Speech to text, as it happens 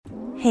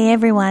Hey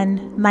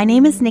everyone, my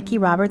name is Nikki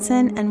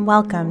Robertson and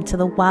welcome to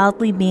the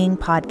Wildly Being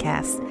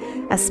Podcast,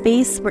 a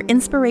space where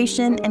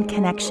inspiration and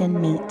connection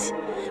meet,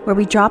 where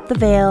we drop the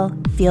veil,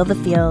 feel the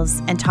feels,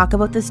 and talk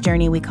about this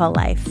journey we call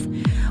life.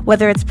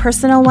 Whether it's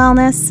personal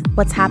wellness,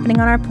 what's happening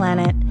on our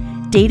planet,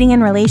 dating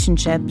and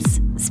relationships,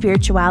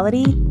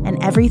 spirituality,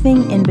 and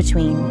everything in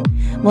between.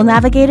 We'll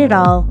navigate it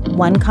all,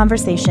 one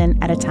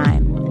conversation at a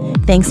time.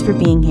 Thanks for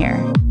being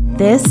here.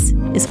 This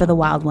is for the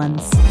wild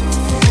ones.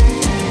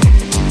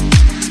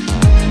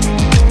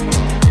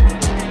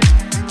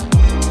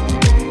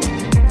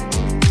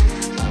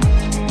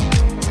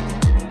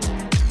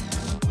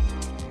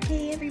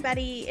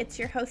 It's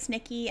your host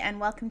Nikki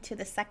and welcome to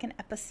the second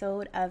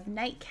episode of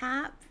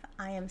Nightcap.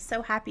 I am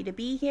so happy to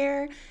be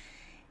here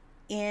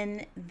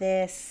in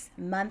this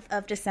month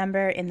of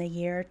December in the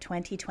year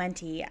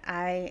 2020.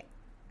 I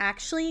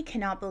actually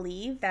cannot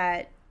believe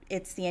that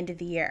it's the end of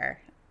the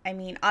year. I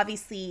mean,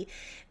 obviously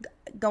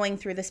going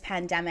through this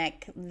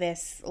pandemic,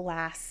 this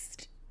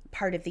last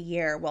part of the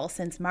year, well,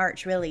 since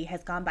March really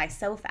has gone by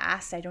so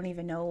fast. I don't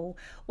even know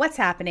what's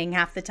happening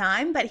half the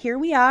time, but here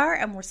we are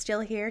and we're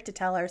still here to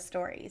tell our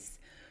stories.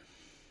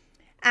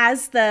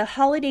 As the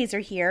holidays are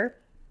here,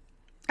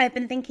 I've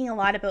been thinking a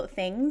lot about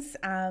things,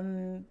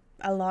 a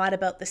lot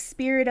about the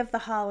spirit of the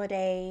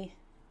holiday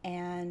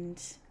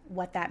and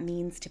what that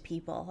means to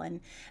people.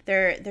 And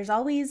there's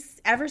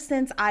always, ever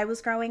since I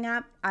was growing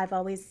up, I've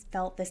always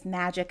felt this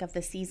magic of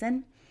the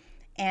season.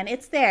 And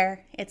it's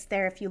there. It's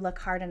there if you look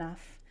hard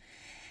enough.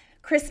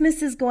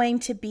 Christmas is going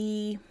to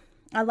be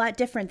a lot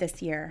different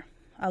this year.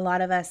 A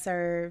lot of us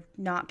are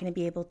not going to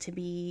be able to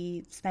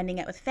be spending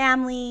it with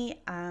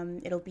family.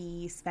 It'll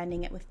be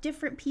spending it with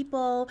different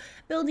people,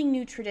 building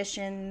new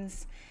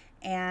traditions,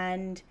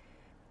 and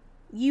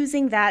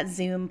using that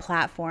Zoom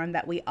platform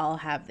that we all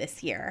have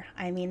this year.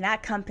 I mean,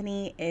 that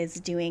company is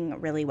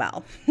doing really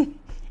well.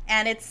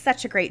 And it's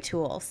such a great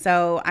tool.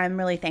 So I'm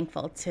really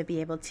thankful to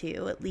be able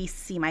to at least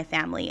see my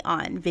family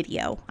on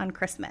video on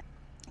Christmas.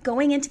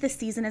 Going into the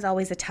season is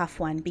always a tough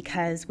one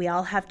because we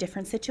all have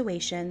different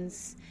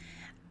situations.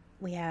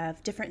 We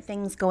have different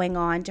things going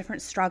on,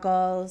 different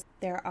struggles.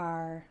 There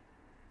are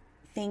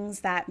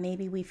things that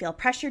maybe we feel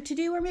pressured to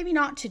do or maybe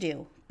not to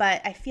do.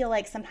 But I feel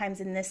like sometimes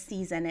in this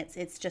season,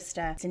 it's just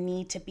a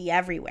need to be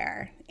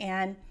everywhere.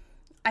 And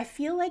I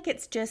feel like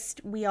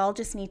we all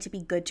just need to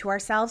be good to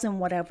ourselves in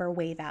whatever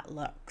way that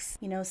looks.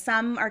 You know,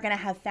 some are going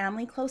to have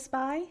family close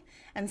by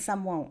and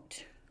some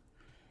won't.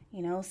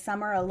 You know,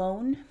 some are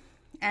alone.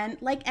 And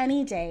like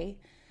any day,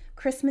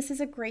 Christmas is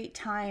a great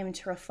time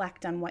to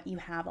reflect on what you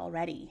have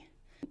already.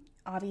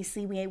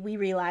 Obviously, we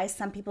realize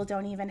some people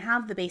don't even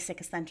have the basic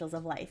essentials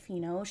of life, you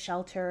know,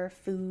 shelter,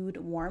 food,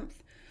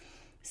 warmth.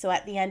 So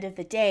at the end of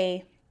the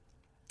day,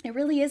 it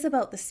really is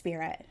about the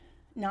spirit,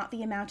 not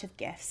the amount of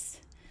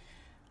gifts.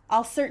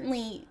 I'll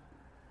certainly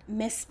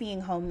miss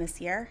being home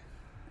this year.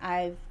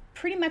 I've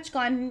pretty much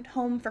gone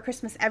home for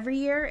Christmas every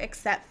year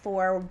except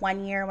for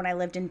 1 year when I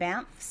lived in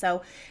Banff.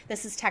 So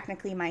this is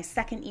technically my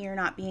second year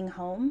not being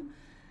home.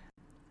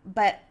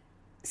 But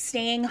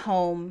staying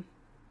home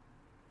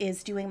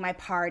is doing my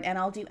part, and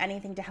I'll do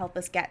anything to help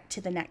us get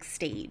to the next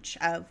stage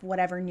of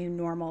whatever new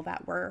normal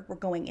that we're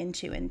going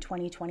into in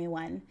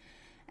 2021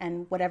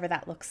 and whatever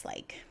that looks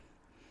like.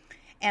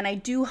 And I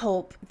do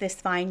hope this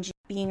finds you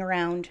being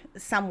around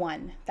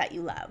someone that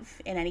you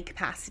love in any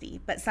capacity,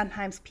 but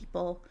sometimes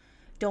people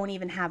don't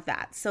even have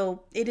that.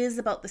 So it is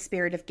about the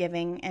spirit of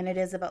giving, and it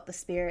is about the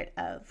spirit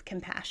of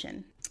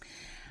compassion.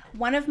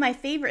 One of my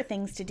favorite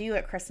things to do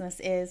at Christmas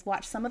is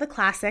watch some of the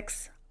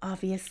classics,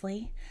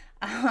 obviously.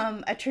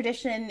 A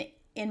tradition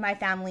in my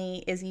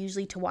family is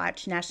usually to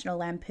watch National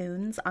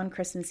Lampoons on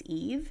Christmas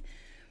Eve.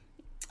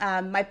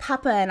 My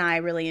papa and I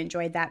really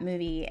enjoyed that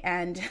movie,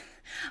 and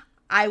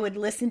I would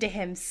listen to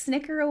him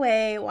snicker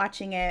away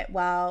watching it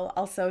while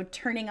also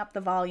turning up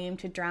the volume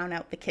to drown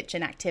out the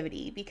kitchen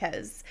activity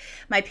because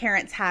my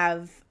parents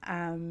have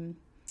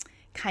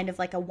kind of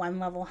like a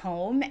one-level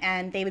home,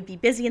 and they would be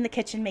busy in the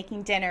kitchen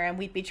making dinner and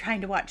we'd be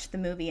trying to watch the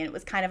movie. And it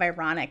was kind of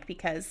ironic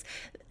because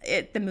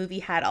the movie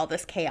had all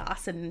this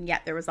chaos, and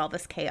yet there was all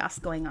this chaos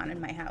going on in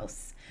my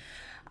house.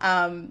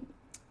 And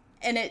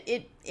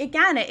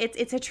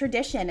it's a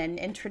tradition,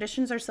 and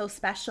traditions are so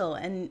special,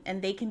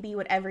 and they can be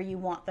whatever you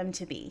want them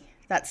to be.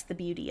 That's the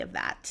beauty of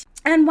that.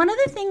 And one of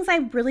the things I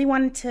really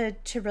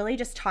wanted to really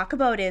just talk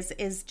about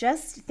is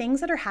just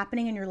things that are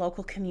happening in your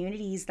local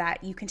communities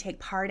that you can take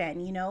part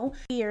in. You know,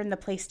 you're in the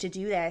place to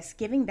do this.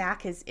 Giving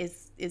back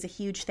is a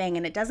huge thing,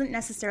 and it doesn't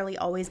necessarily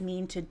always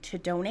mean to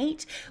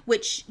donate,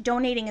 which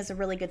donating is a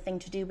really good thing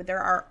to do, but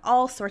there are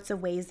all sorts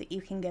of ways that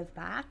you can give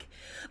back.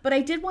 But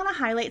I did want to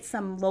highlight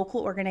some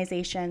local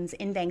organizations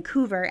in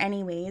Vancouver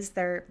anyways.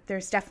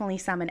 There's definitely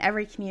some in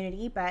every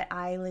community, but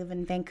I live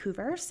in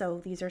Vancouver,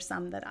 so these are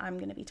some that I'm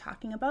going to be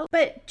talking about.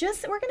 But just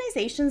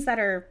organizations that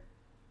are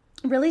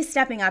really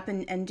stepping up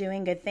and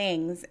doing good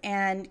things,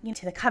 and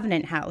to the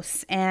Covenant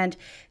House. And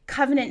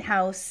Covenant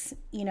House,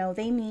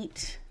 they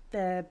meet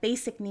the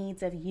basic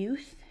needs of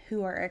youth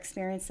who are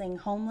experiencing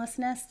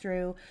homelessness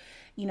through,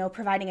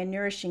 providing a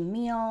nourishing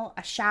meal,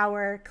 a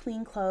shower,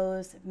 clean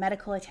clothes,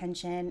 medical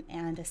attention,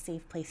 and a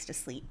safe place to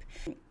sleep.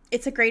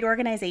 It's a great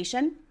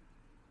organization.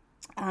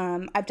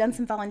 I've done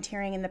some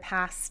volunteering in the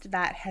past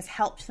that has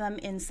helped them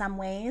in some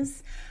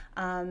ways.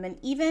 And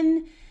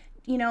even,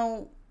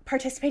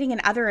 participating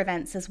in other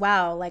events as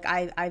well. Like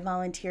I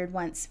volunteered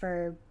once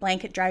for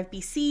Blanket Drive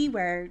BC,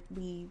 where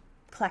we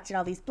collected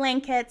all these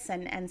blankets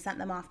and sent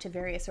them off to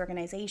various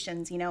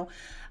organizations. You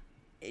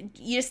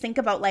just think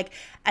about like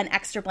an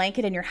extra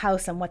blanket in your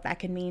house and what that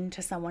could mean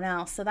to someone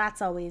else. So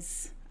that's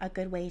always a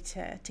good way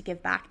to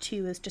give back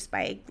too, is just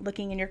by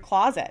looking in your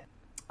closet.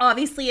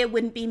 Obviously, it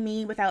wouldn't be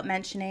me without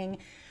mentioning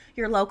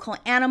your local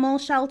animal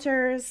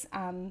shelters,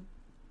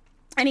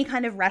 any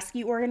kind of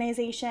rescue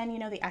organization,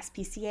 the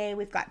SPCA.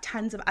 We've got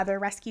tons of other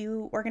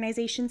rescue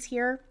organizations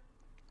here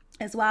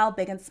as well,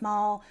 big and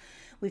small.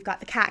 We've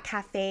got the Cat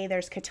Cafe,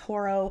 there's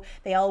Katoro.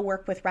 They all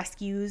work with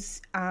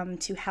rescues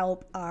to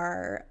help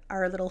our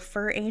little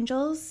fur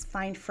angels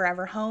find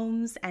forever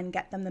homes and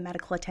get them the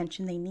medical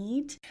attention they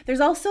need. There's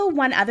also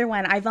one other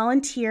one. I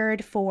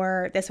volunteered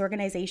for this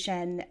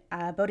organization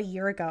about a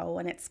year ago,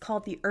 and it's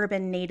called the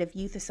Urban Native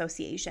Youth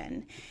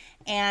Association.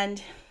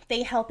 And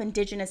they help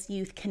Indigenous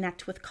youth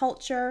connect with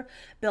culture,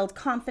 build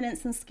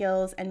confidence and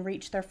skills, and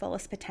reach their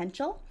fullest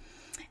potential.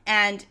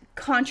 And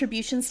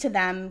contributions to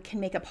them can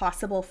make it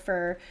possible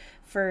for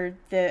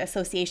the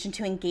association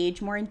to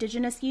engage more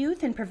Indigenous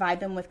youth and provide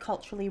them with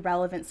culturally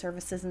relevant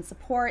services and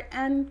support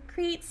and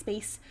create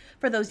space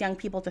for those young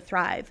people to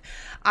thrive.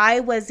 I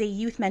was a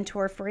youth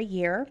mentor for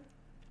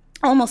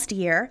almost a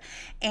year,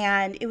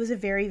 and it was a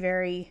very,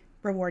 very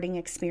rewarding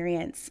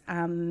experience.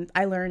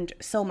 I learned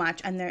so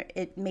much, and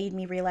it made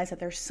me realize that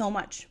there's so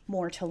much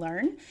more to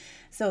learn.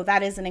 So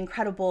that is an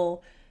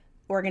incredible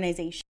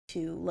organization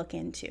to look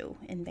into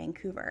in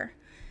Vancouver.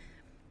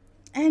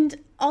 And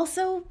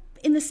also,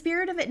 in the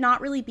spirit of it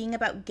not really being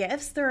about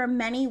gifts, there are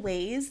many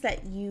ways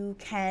that you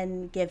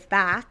can give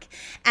back.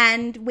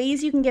 And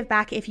ways you can give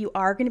back if you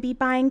are going to be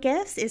buying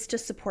gifts is to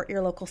support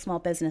your local small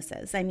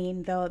businesses. I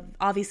mean,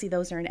 obviously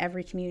those are in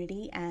every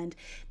community, and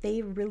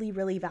they really,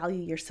 really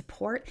value your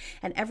support.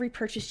 And every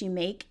purchase you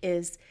make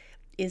is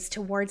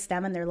towards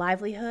them and their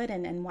livelihood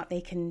and what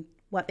they can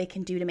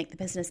do to make the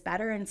business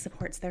better, and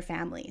supports their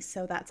families.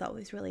 So that's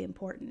always really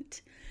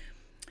important.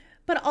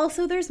 But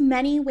also there's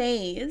many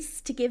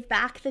ways to give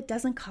back that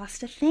doesn't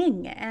cost a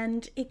thing.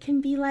 And it can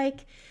be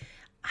like,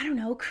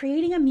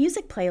 creating a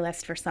music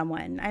playlist for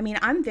someone. I mean,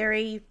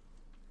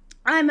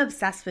 I'm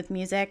obsessed with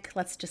music.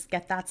 Let's just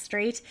get that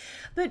straight.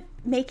 But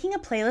making a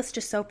playlist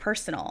is so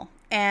personal,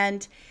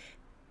 and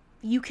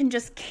you can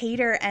just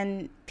cater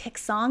and pick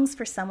songs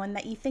for someone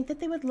that you think that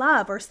they would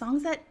love, or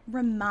songs that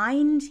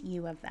remind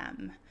you of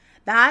them.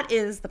 That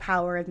is the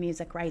power of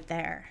music right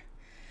there.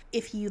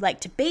 If you like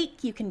to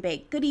bake, you can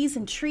bake goodies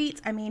and treats.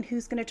 I mean,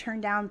 who's going to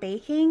turn down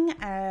baking?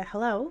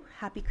 Hello,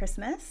 happy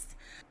Christmas.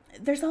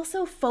 There's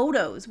also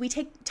photos. We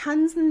take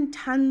tons and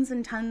tons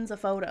and tons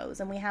of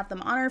photos, and we have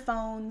them on our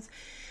phones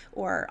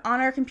or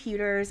on our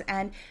computers,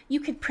 and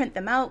you could print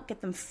them out, get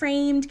them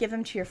framed, give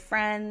them to your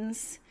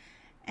friends.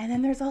 And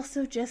then there's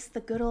also just the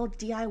good old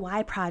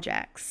DIY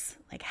projects,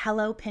 like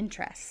hello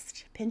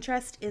Pinterest.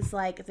 Pinterest is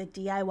like the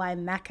DIY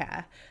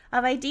mecca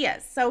of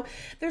ideas. So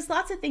there's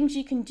lots of things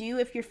you can do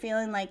if you're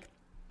feeling like,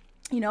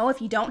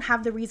 if you don't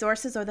have the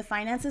resources or the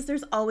finances,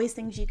 there's always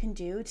things you can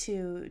do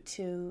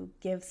to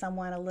give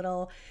someone a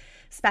little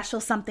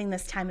special something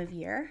this time of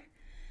year.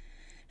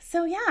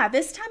 So yeah,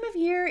 this time of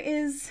year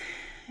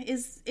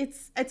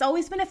it's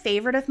always been a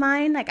favorite of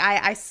mine. Like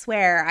I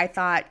swear I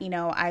thought,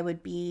 I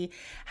would be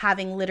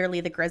having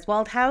literally the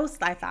Griswold house.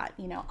 I thought,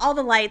 all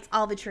the lights,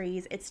 all the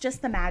trees, it's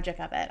just the magic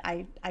of it.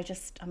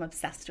 I'm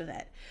obsessed with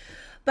it.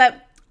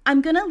 But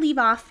I'm going to leave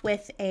off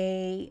with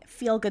a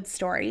feel-good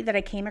story that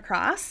I came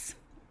across,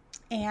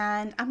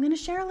 and I'm going to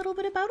share a little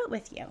bit about it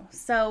with you.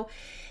 So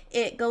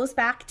it goes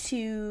back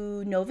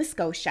to Nova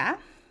Scotia,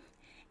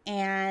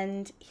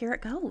 and here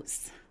it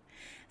goes.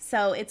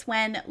 So it's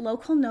when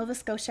local Nova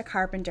Scotia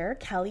carpenter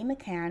Kelly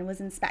McCann was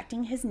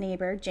inspecting his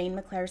neighbor Jane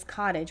McClare's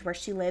cottage, where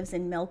she lives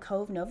in Mill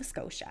Cove, Nova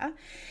Scotia.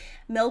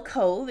 Mill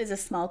Cove is a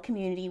small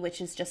community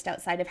which is just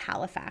outside of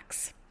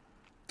Halifax.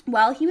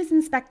 While he was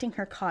inspecting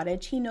her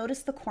cottage, he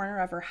noticed the corner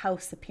of her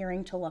house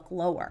appearing to look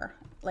lower,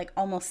 like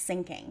almost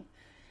sinking.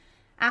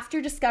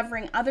 After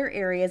discovering other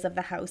areas of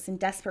the house in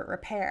desperate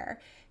repair,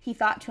 he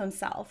thought to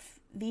himself,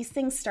 these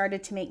things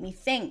started to make me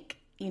think,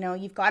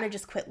 you've got to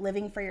just quit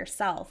living for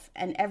yourself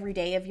and every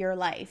day of your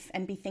life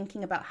and be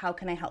thinking about how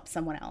can I help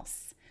someone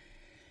else.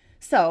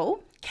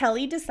 So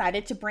Kelly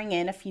decided to bring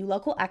in a few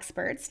local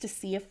experts to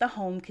see if the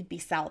home could be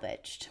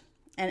salvaged.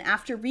 And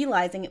after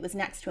realizing it was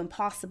next to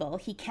impossible,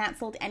 he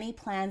canceled any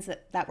plans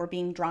that were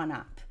being drawn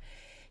up.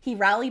 He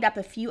rallied up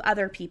a few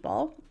other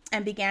people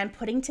and began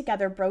putting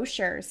together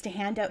brochures to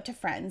hand out to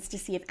friends to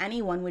see if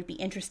anyone would be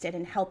interested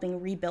in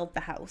helping rebuild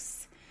the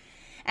house.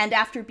 And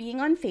after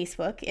being on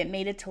Facebook, it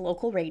made it to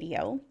local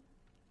radio,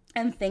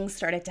 and things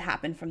started to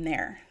happen from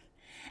there.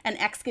 An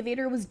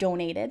excavator was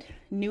donated,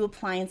 new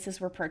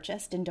appliances were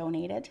purchased and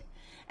donated,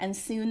 and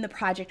soon the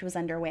project was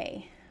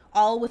underway,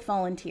 all with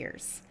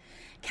volunteers.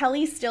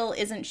 Kelly still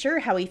isn't sure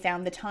how he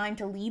found the time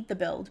to lead the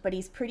build, but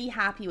he's pretty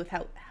happy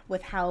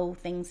with how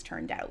things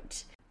turned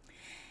out.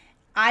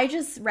 I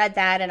just read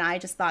that and I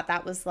just thought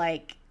that was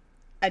like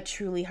a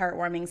truly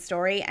heartwarming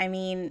story. I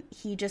mean,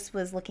 he just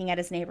was looking at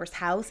his neighbor's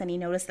house and he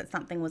noticed that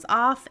something was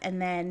off,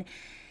 and then,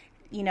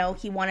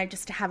 he wanted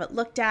just to have it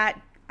looked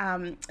at.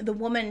 The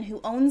woman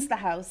who owns the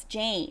house,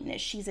 Jane,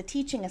 she's a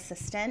teaching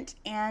assistant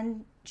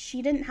and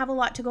she didn't have a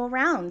lot to go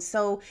around.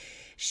 So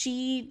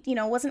she,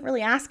 wasn't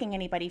really asking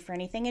anybody for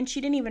anything, and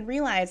she didn't even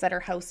realize that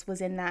her house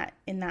was in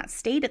that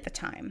state at the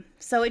time.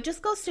 So it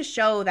just goes to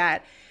show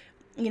that,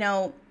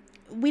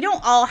 we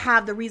don't all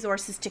have the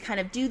resources to kind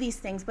of do these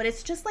things, but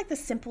it's just like the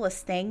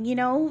simplest thing,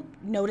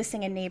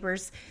 noticing a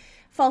neighbor's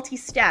faulty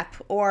step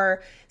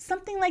or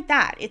something like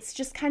that. It's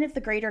just kind of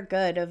the greater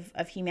good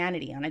of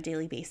humanity on a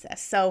daily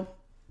basis. So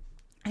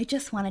I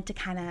just wanted to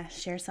kind of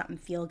share something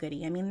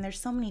feel-goody. I mean,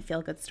 there's so many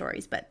feel-good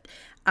stories, but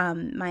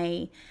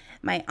my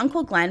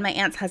Uncle Glenn, my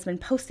aunt's husband,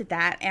 posted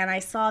that, and I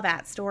saw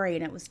that story,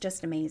 and it was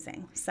just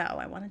amazing. So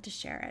I wanted to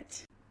share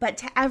it. But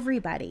to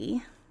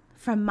everybody,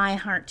 from my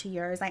heart to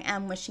yours, I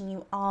am wishing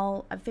you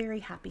all a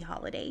very happy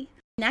holiday.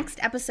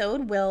 Next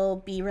episode will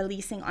be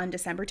releasing on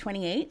December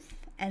 28th,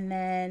 and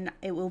then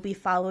it will be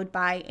followed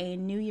by a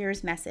New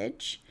Year's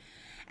message.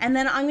 And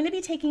then I'm going to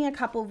be taking a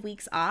couple of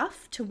weeks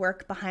off to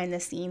work behind the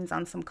scenes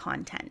on some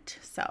content.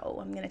 So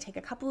I'm going to take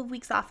a couple of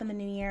weeks off in the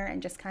new year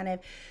and just kind of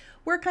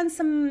work on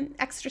some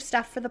extra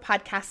stuff for the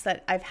podcast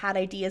that I've had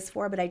ideas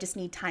for, but I just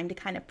need time to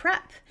kind of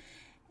prep.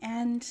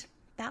 And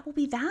that will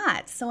be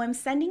that. So I'm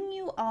sending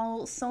you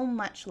all so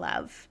much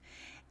love,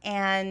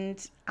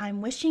 and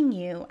I'm wishing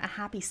you a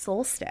happy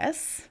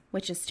solstice,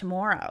 which is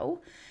tomorrow,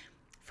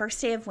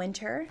 first day of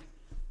winter.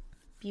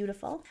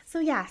 Beautiful. So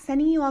yeah,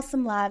 sending you all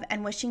some love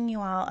and wishing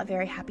you all a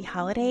very happy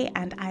holiday,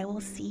 and I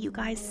will see you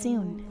guys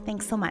soon.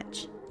 Thanks so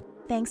much.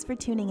 Thanks for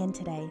tuning in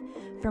today.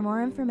 For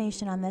more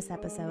information on this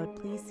episode,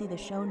 please see the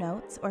show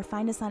notes or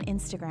find us on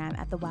Instagram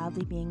at The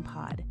Wildly Being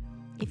Pod.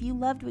 If you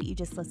loved what you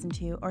just listened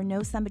to or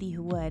know somebody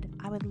who would,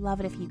 I would love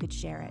it if you could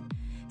share it.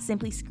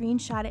 Simply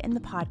screenshot it in the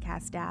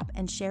podcast app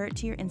and share it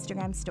to your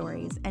Instagram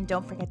stories, and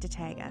don't forget to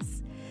tag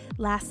us.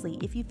 Lastly,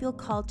 if you feel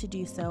called to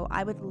do so,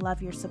 I would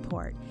love your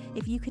support.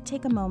 If you could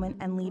take a moment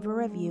and leave a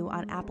review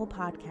on Apple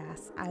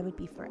Podcasts, I would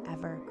be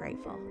forever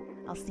grateful.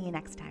 I'll see you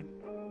next time.